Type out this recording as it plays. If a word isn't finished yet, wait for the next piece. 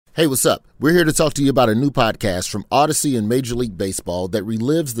Hey, what's up? We're here to talk to you about a new podcast from Odyssey and Major League Baseball that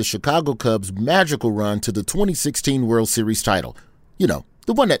relives the Chicago Cubs' magical run to the 2016 World Series title. You know,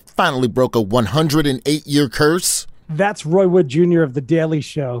 the one that finally broke a 108-year curse. That's Roy Wood Jr. of The Daily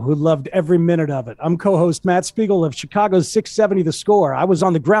Show, who loved every minute of it. I'm co-host Matt Spiegel of Chicago's 670 The Score. I was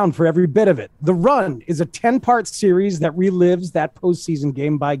on the ground for every bit of it. The Run is a 10-part series that relives that postseason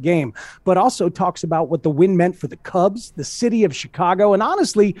game by game, but also talks about what the win meant for the Cubs, the city of Chicago, and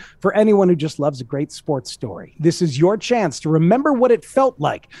honestly, for anyone who just loves a great sports story. This is your chance to remember what it felt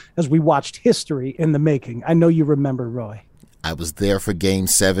like as we watched history in the making. I know you remember, Roy. I was there for Game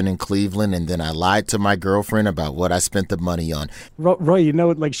 7 in Cleveland, and then I lied to my girlfriend about what I spent the money on. Roy, you know,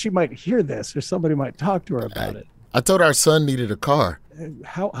 like she might hear this or somebody might talk to her about it. I told her our son needed a car.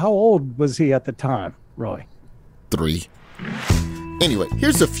 How old was he at the time, Roy? 3. Anyway,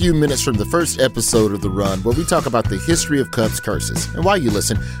 here's a few minutes from the first episode of The Run where we talk about the history of Cubs curses. And while you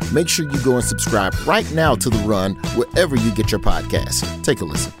listen, make sure you go and subscribe right now to The Run wherever you get your podcasts. Take a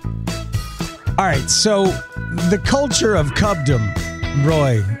listen. All right, so the culture of Cubdom,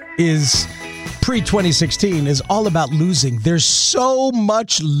 Roy, is pre-2016 is all about losing. There's so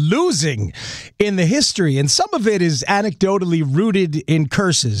much losing in the history, and some of it is anecdotally rooted in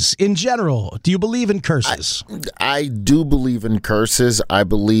curses. In general, do you believe in curses? I do believe in curses. I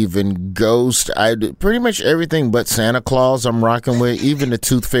believe in ghosts. Pretty much everything but Santa Claus I'm rocking with. Even the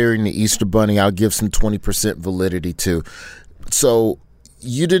Tooth Fairy and the Easter Bunny, I'll give some 20% validity to. So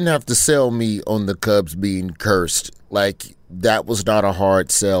you didn't have to sell me on the Cubs being cursed. Like, that was not a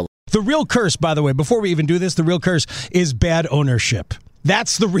hard sell. The real curse, by the way, before we even do this, the real curse is bad ownership.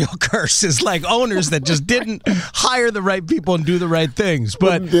 That's the real curse, is like owners that just didn't hire the right people and do the right things.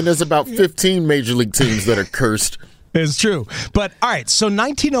 But then there's about 15 major league teams that are cursed. It's true. But, all right, so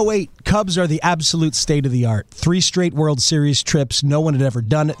 1908, Cubs are the absolute state of the art. 3 straight World Series trips. No one had ever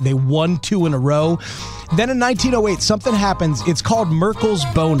done it. They won 2 in a row. Then in 1908, something happens. It's called Merkel's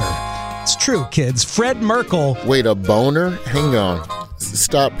boner. It's true, kids. Fred Merkel. Wait, a boner? Hang on.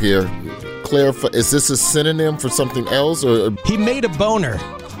 Stop here. Clarify. Is this a synonym for something else? Or he made a boner,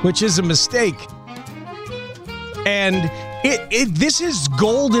 which is a mistake. And this is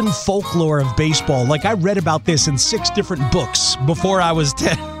golden folklore of baseball. Like, I read about this in 6 different books before I was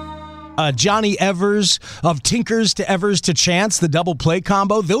 10. Johnny Evers, of Tinkers to Evers to Chance, the double play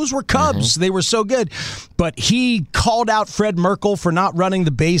combo. Those were Cubs. They were so good. But he called out Fred Merkel for not running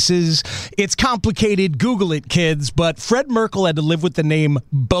the bases. It's complicated. Google it, kids. But Fred Merkel had to live with the name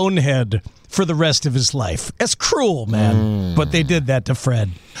Bonehead for the rest of his life. It's cruel, man. But they did that to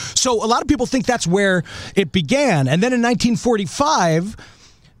Fred. So a lot of people think that's where it began. And then in 1945,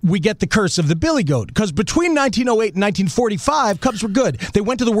 we get the curse of the Billy Goat, because between 1908 and 1945, Cubs were good. They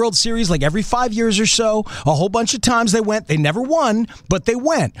went to the World Series like every 5 years or so. A whole bunch of times they went. They never won, but they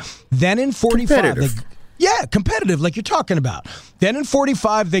went. Then in 45, competitive, like you're talking about. Then in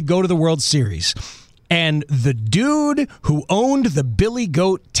 45, they go to the World Series. And the dude who owned the Billy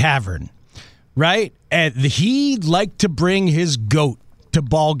Goat Tavern, right? And he liked to bring his goat to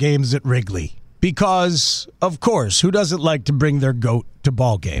ball games at Wrigley. Because, of course, who doesn't like to bring their goat to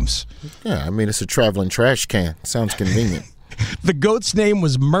ball games? Yeah, I mean, it's a traveling trash can. Sounds convenient. The goat's name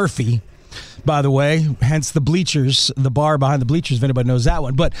was Murphy, by the way, hence the bleachers, the bar behind the bleachers, if anybody knows that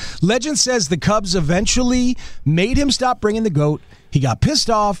one. But legend says the Cubs eventually made him stop bringing the goat. He got pissed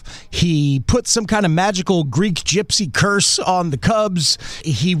off. He put some kind of magical Greek gypsy curse on the Cubs.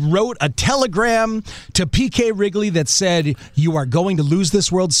 He wrote a telegram to P.K. Wrigley that said, "You are going to lose this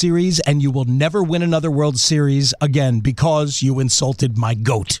World Series and you will never win another World Series again because you insulted my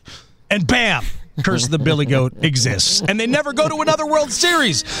goat." And bam! Curse of the Billy Goat exists. And they never go to another World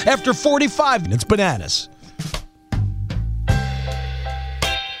Series after 45. It's bananas.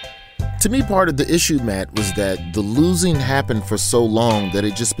 To me, part of the issue, Matt, was that the losing happened for so long that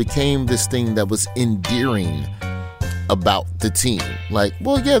it just became this thing that was endearing about the team. Like,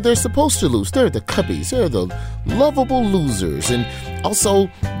 well, yeah, they're supposed to lose. They're the Cubbies. They're the lovable losers. And also,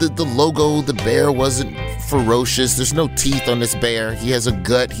 the logo, the bear wasn't ferocious. There's no teeth on this bear. He has a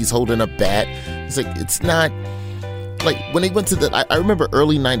gut. He's holding a bat. It's like, it's not... Like, when they went to I remember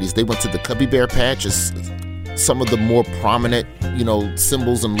early 90s, they went to the Cubby Bear patch as some of the more prominent,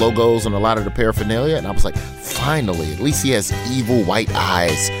 symbols and logos and a lot of the paraphernalia. And I was like, finally, at least he has evil white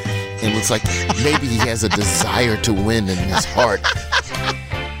eyes. And looks like maybe he has a desire to win in his heart.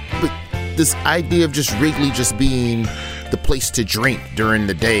 But this idea of just Wrigley just being the place to drink during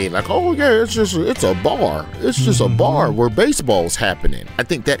the day, like, oh yeah, it's a bar. It's just a bar where baseball's happening. I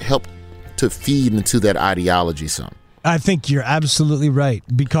think that helped to feed into that ideology some. I think you're absolutely right,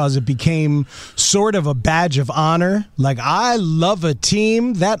 because it became sort of a badge of honor. Like, I love a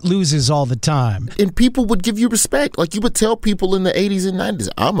team that loses all the time. And people would give you respect. Like, you would tell people in the 80s and 90s,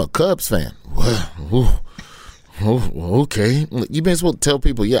 I'm a Cubs fan. Well, okay. You may as well tell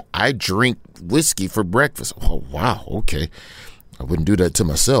people, yeah, I drink whiskey for breakfast. Oh, wow, okay. I wouldn't do that to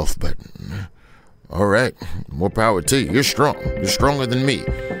myself, but all right. More power to you. You're strong. You're stronger than me.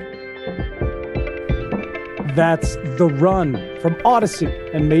 That's The Run from Odyssey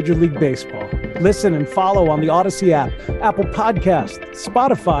and Major League Baseball. Listen and follow on the Odyssey app, Apple Podcasts,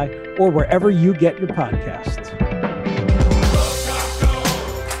 Spotify, or wherever you get your podcasts.